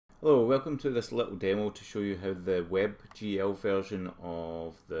Hello, welcome to this little demo to show you how the WebGL version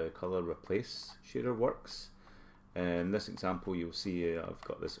of the color replace shader works. In this example you'll see I've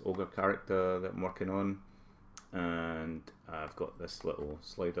got this ogre character that I'm working on, and I've got this little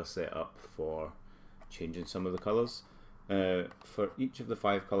slider set up for changing some of the colors. For each of the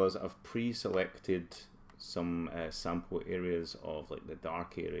 5 colors I've pre-selected some sample areas of like the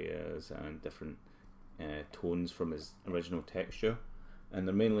dark areas and different tones from his original texture. And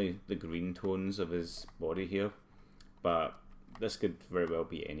they're mainly the green tones of his body here, but this could very well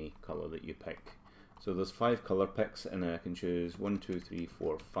be any color that you pick. So there's 5 color picks, and I can choose 1, 2, 3,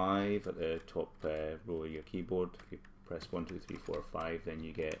 4, 5 at the top row of your keyboard. If you press 1, 2, 3, 4, 5, then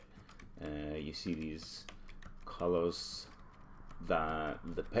you get you see these colors that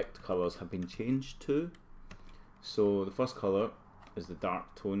the picked colors have been changed to. So the first color is the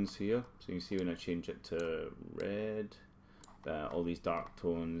dark tones here. So you see when I change it to red, all these dark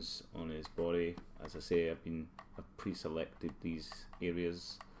tones on his body. As I say, I've pre-selected these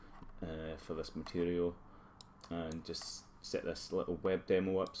areas for this material, and just set this little web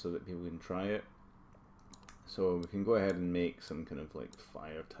demo up so that people can try it. So we can go ahead and make some kind of like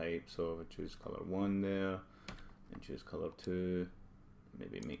fire type. So if I choose color 1 there, and choose color 2,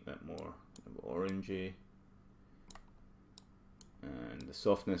 maybe make that more orangey. And the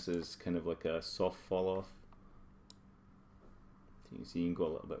softness is kind of like a soft fall off. You can see you can go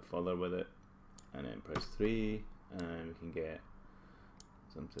a little bit further with it, and then press 3 and we can get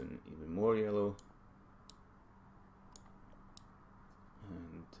something even more yellow,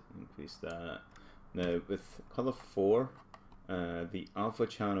 and increase that. Now with color 4, the alpha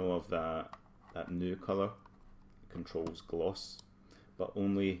channel of that new color controls gloss, but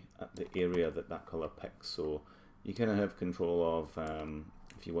only at the area that color picks. So you kind of have control of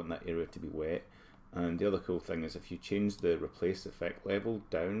if you want that area to be wet. And the other cool thing is if you change the replace effect level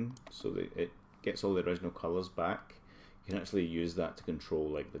down so that it gets all the original colors back, you can actually use that to control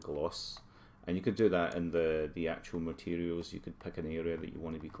like the gloss. And you could do that in the actual materials. You could pick an area that you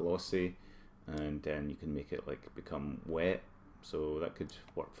want to be glossy, and then you can make it like become wet. So that could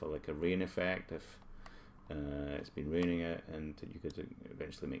work for like a rain effect if it's been raining it, and you could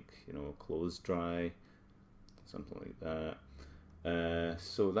eventually make, you know, clothes dry, something like that.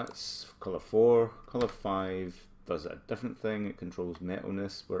 So that's color 4. Color 5 does a different thing. It controls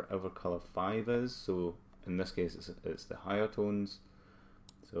metalness wherever color 5 is. So in this case it's the higher tones.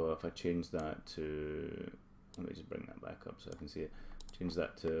 So if I change that to, let me just bring that back up so I can see it. Change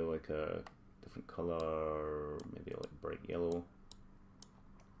that to like a different color, maybe like bright yellow,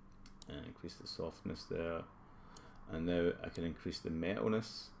 and increase the softness there. And now I can increase the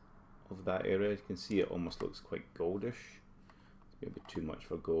metalness of that area. You can see it almost looks quite goldish. Maybe too much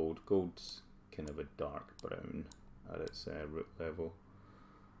for gold. Gold's kind of a dark brown at its root level.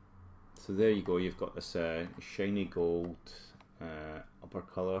 So there you go, you've got this shiny gold upper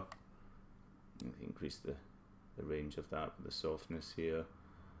colour. You can increase the range of that with the softness here.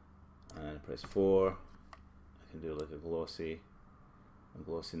 And press 4. I can do like a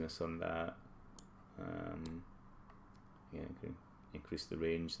glossiness on that. Yeah, I can increase the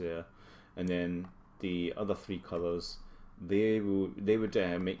range there. And then the other 3 colours, they would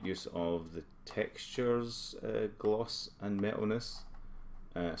make use of the textures, gloss and metalness.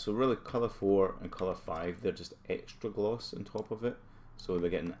 So really color 4 and color 5, they're just extra gloss on top of it, so they're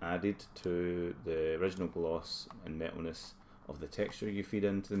getting added to the original gloss and metalness of the texture you feed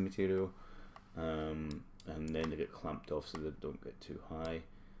into the material, and then they get clamped off so they don't get too high.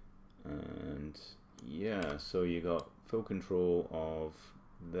 And yeah, so you got full control of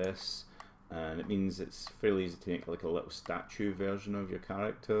this. And it means it's fairly easy to make like a little statue version of your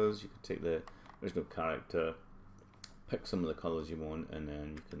characters. You could take the original character, pick some of the colours you want, and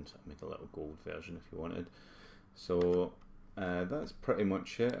then you can make a little gold version if you wanted. So that's pretty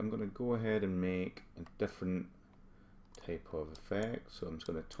much it. I'm going to go ahead and make a different type of effect. So I'm just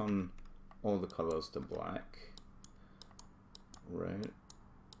going to turn all the colours to black. Right,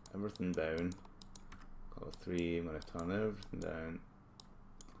 everything down. Color 3, I'm going to turn everything down.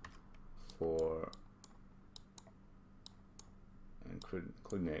 4,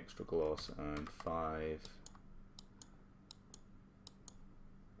 including the extra gloss, and 5,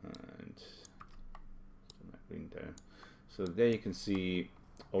 and that green down. So there you can see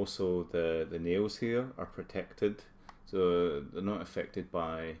also the nails here are protected, so they're not affected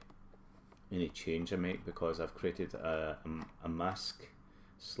by any change I make, because I've created a mask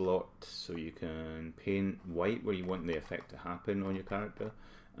slot, so you can paint white where you want the effect to happen on your character,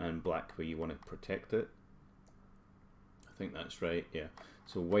 and black where you want to protect it. I think that's right, yeah.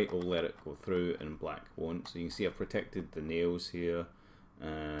 So white will let it go through and black won't. So you can see I've protected the nails here,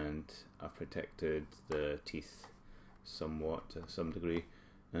 and I've protected the teeth somewhat to some degree.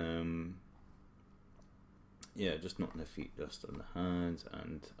 Yeah, just not on the feet, just on the hands,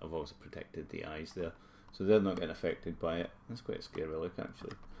 and I've also protected the eyes there, so they're not getting affected by it. That's quite a scary look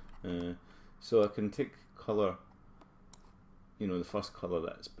actually. So I can take colour, you know, the first colour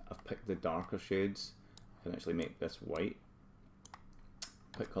that I've picked the darker shades. I can actually make this white.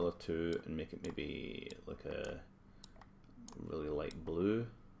 Pick colour 2 and make it maybe like a really light blue.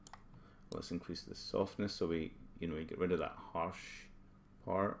 Let's increase the softness so we get rid of that harsh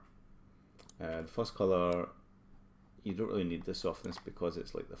part. The first colour, you don't really need the softness because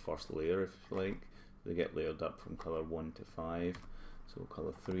it's like the first layer, if you like. They get layered up from colour 1 to 5. So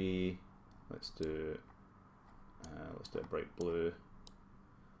colour 3, let's do a bright blue.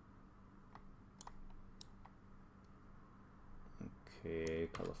 Okay,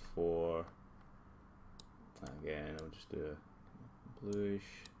 colour 4. Again, I'll just do a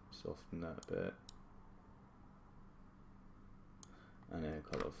bluish, soften that a bit. And then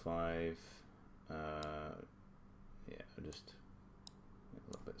colour 5. Yeah, I'll just make it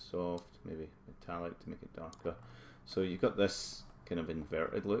a little bit soft, maybe metallic to make it darker. So you've got this kind of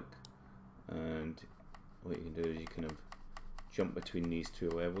inverted look, and what you can do is you kind of jump between these two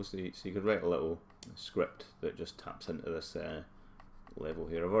levels. So you could write a little script that just taps into this level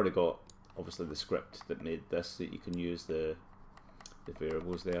here. I've already got obviously the script that made this, so that you can use the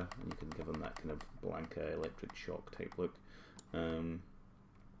variables there, and you can give them that kind of blank electric shock type look.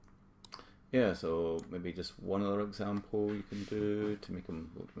 Yeah, so maybe just one other example you can do to make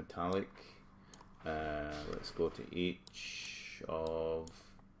them look metallic. Let's go to each of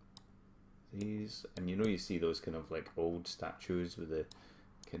these, and you see those kind of like old statues with the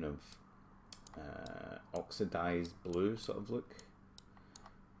kind of oxidized blue sort of look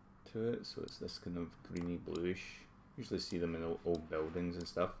to it. So it's this kind of greeny bluish. Usually see them in old buildings and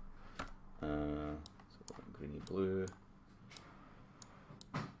stuff. So greeny blue.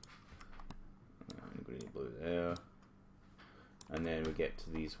 Greeny blue there, and then we get to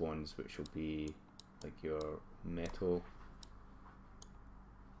these ones which will be like your metal,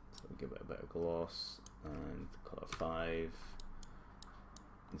 so we'll give it a bit of gloss, and colour 5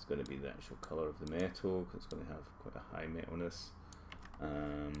 is going to be the actual colour of the metal because it's going to have quite a high metalness.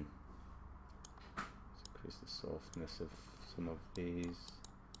 Let's increase the softness of some of these,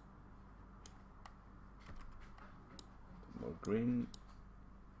 a bit more green.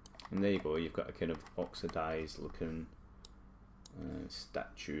 And there you go, you've got a kind of oxidized looking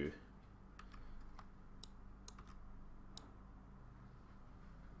statue.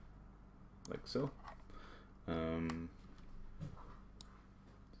 Like so.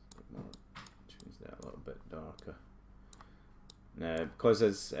 Choose that a little bit darker. Now, because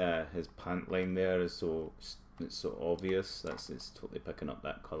his pant line there is it's so obvious, it's totally picking up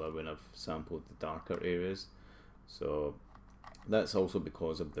that colour when I've sampled the darker areas. So that's also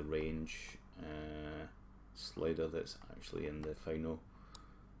because of the range slider that's actually in the final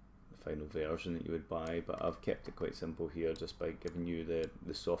version that you would buy, but I've kept it quite simple here just by giving you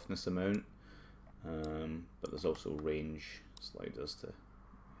the softness amount, but there's also range sliders to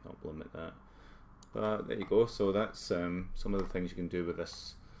help limit that. But there you go, so that's some of the things you can do with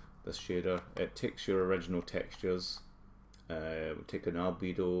this shader. It takes your original textures, we'll take an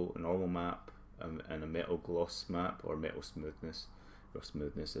albedo, a normal map, and a metal gloss map, or metal smoothness, where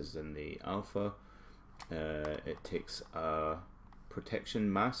smoothness is in the alpha. It takes a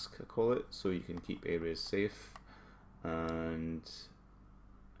protection mask, I call it, so you can keep areas safe, and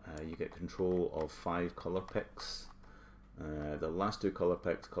you get control of 5 color picks. The last 2 color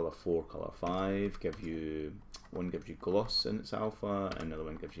picks, color 4, color 5, one gives you gloss in its alpha, and another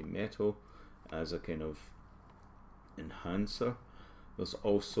one gives you metal as a kind of enhancer. There's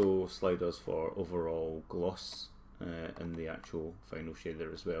also sliders for overall gloss in the actual final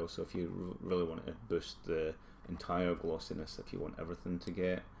shader as well, so if you really want to boost the entire glossiness, if you want everything to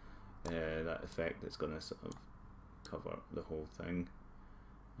get that effect, it's going to sort of cover the whole thing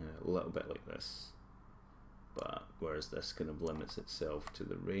a little bit like this, but whereas this kind of limits itself to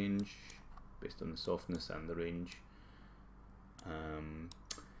the range based on the softness and the range.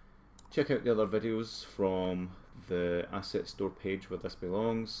 Check out the other videos from the asset store page where this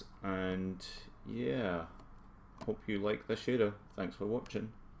belongs, and yeah, hope you like this shader. Thanks for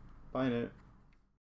watching. Bye now.